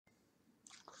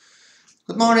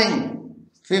Good morning,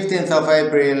 15th of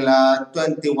April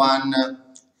 21,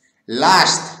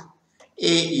 last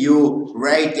EU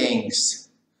ratings.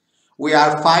 We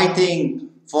are fighting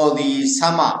for the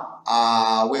summer.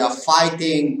 We are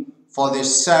fighting for the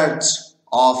search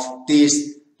of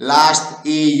this last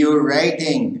EU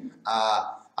rating.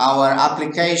 Our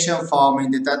application form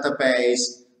in the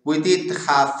database, we did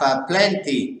have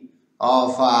plenty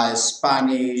of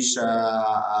Spanish,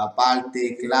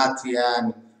 Baltic,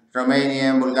 Latvian,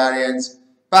 Romanian, Bulgarians,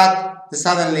 but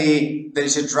suddenly there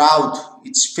is a drought.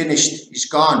 It's finished, it's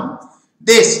gone.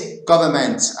 This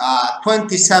government,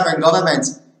 27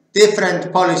 governments,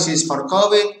 different policies for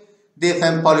COVID,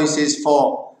 different policies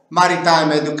for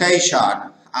maritime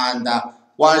education, and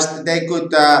whilst they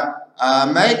could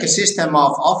make a system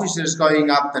of officers going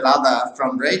up the ladder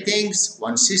from ratings,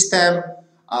 one system,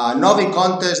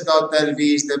 Novicontest.lv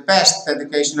is the best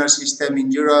educational system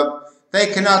in Europe. They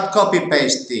cannot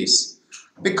copy-paste this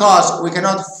because we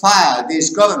cannot fire these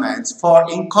governments for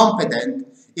incompetent,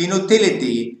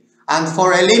 inutility, and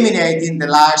for eliminating the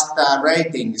last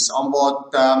ratings on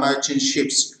board merchant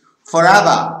ships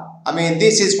forever. I mean,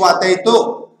 this is what they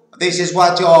do. This is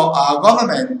what your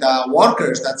government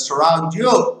workers that surround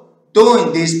you do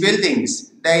in these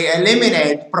buildings. They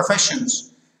eliminate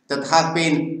professions that have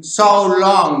been so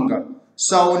long,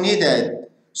 so needed,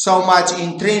 so much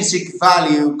intrinsic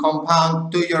value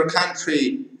compound to your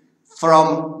country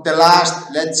from the last,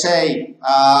 let's say,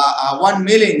 1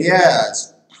 million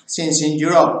years since in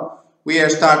Europe we are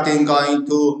starting going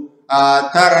to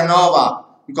Terra Nova,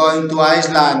 going to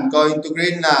Iceland, going to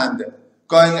Greenland,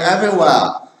 going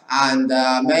everywhere and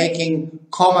making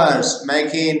commerce,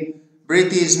 making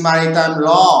British maritime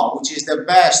law, which is the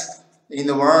best in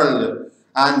the world,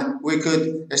 and we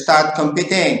could start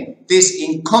competing. These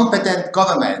incompetent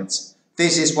governments,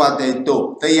 this is what they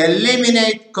do. They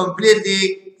eliminate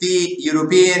completely the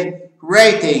European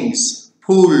ratings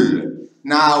pool.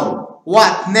 Now,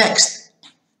 what next?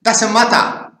 Doesn't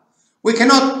matter. We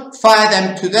cannot fire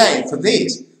them today for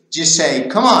this. Just say,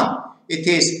 come on, it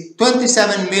is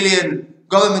 27 million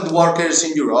government workers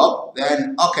in Europe,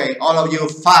 then okay, all of you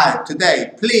fired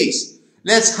today, please.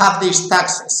 Let's have this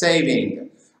tax saving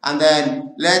and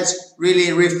then let's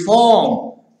really reform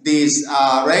these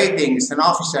ratings and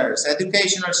officers,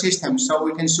 educational systems, so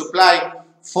we can supply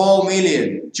 4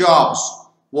 million jobs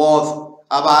worth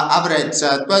about average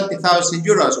 20,000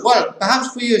 euros. Well,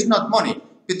 perhaps for you it's not money,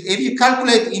 but if you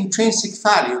calculate intrinsic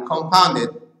value compounded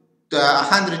to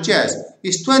 100 years,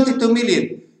 it's 22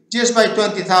 million just by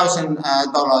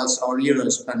 $20,000 or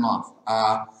euros per month.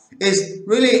 Is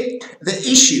really the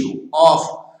issue of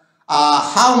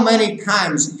how many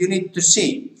times you need to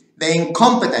see the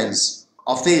incompetence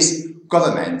of these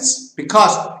governments,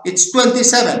 because it's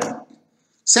 27.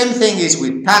 Same thing is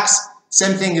with tax,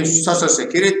 same thing is social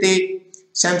security,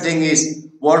 same thing is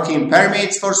working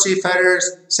permits for seafarers,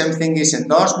 same thing is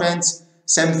endorsements,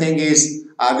 same thing is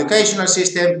educational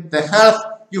system, the health.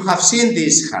 You have seen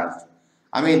this health.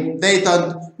 I mean, they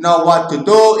don't know what to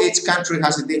do. Each country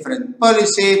has a different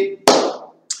policy.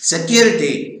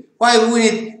 Security. Why we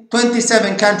need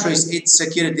 27 countries each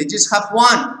security? Just have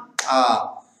one.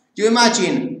 Do you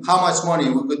imagine how much money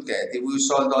we could get if we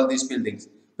sold all these buildings?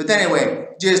 But anyway,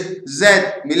 just Z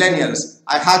millennials,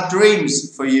 I had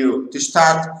dreams for you to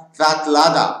start that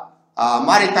ladder.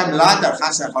 Maritime ladder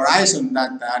has a horizon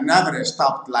that never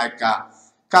stopped, like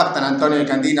Captain Antonio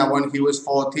Candina when he was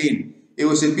 14. It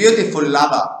was a beautiful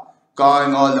ladder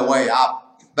going all the way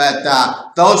up. But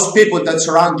those people that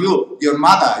surround you, your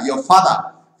mother, your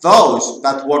father, those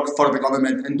that work for the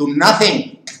government and do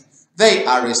nothing, they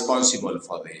are responsible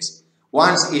for this.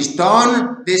 Once it's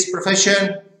done, this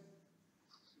profession,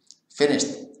 finished.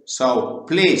 So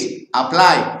please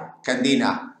apply,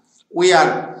 Candina. We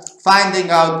are finding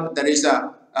out there is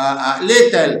a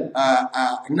little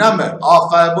number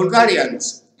of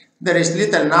Bulgarians. There is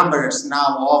little numbers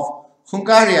now of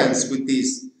Hungarians with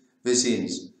these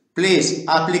vaccines. Please,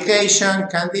 application,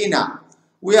 Candina.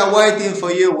 We are waiting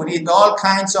for you. We need all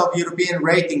kinds of European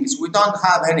ratings. We don't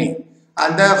have any.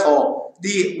 And therefore,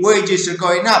 the wages are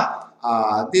going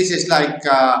up. This is like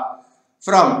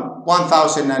from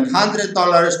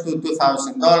 $1,100 to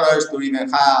 $2,000 to even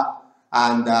higher.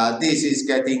 And this is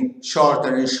getting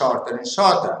shorter and shorter and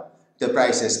shorter. The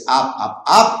prices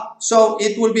up. So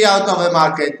it will be out of the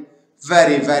market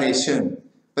very, very soon.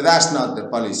 But that's not the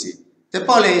policy. The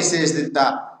policy is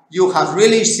that you have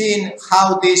really seen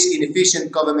how these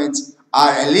inefficient governments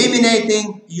are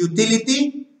eliminating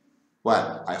utility.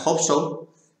 Well, I hope so.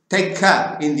 Take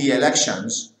care in the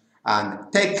elections and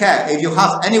take care. If you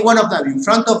have any one of them in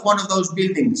front of one of those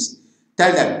buildings,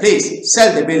 tell them, please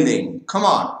sell the building. Come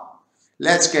on.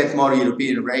 let's get more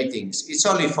European ratings. It's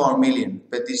only 4 million,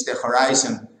 but it's the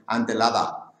horizon and the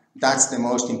ladder. That's the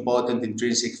most important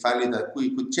intrinsic value that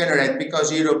we could generate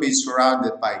because Europe is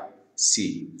surrounded by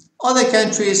sea. Other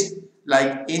countries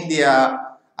like India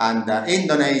and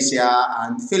Indonesia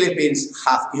and Philippines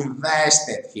have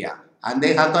invested here and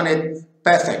they have done it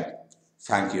perfect.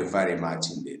 Thank you very much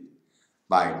indeed.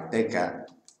 Bye. Take care.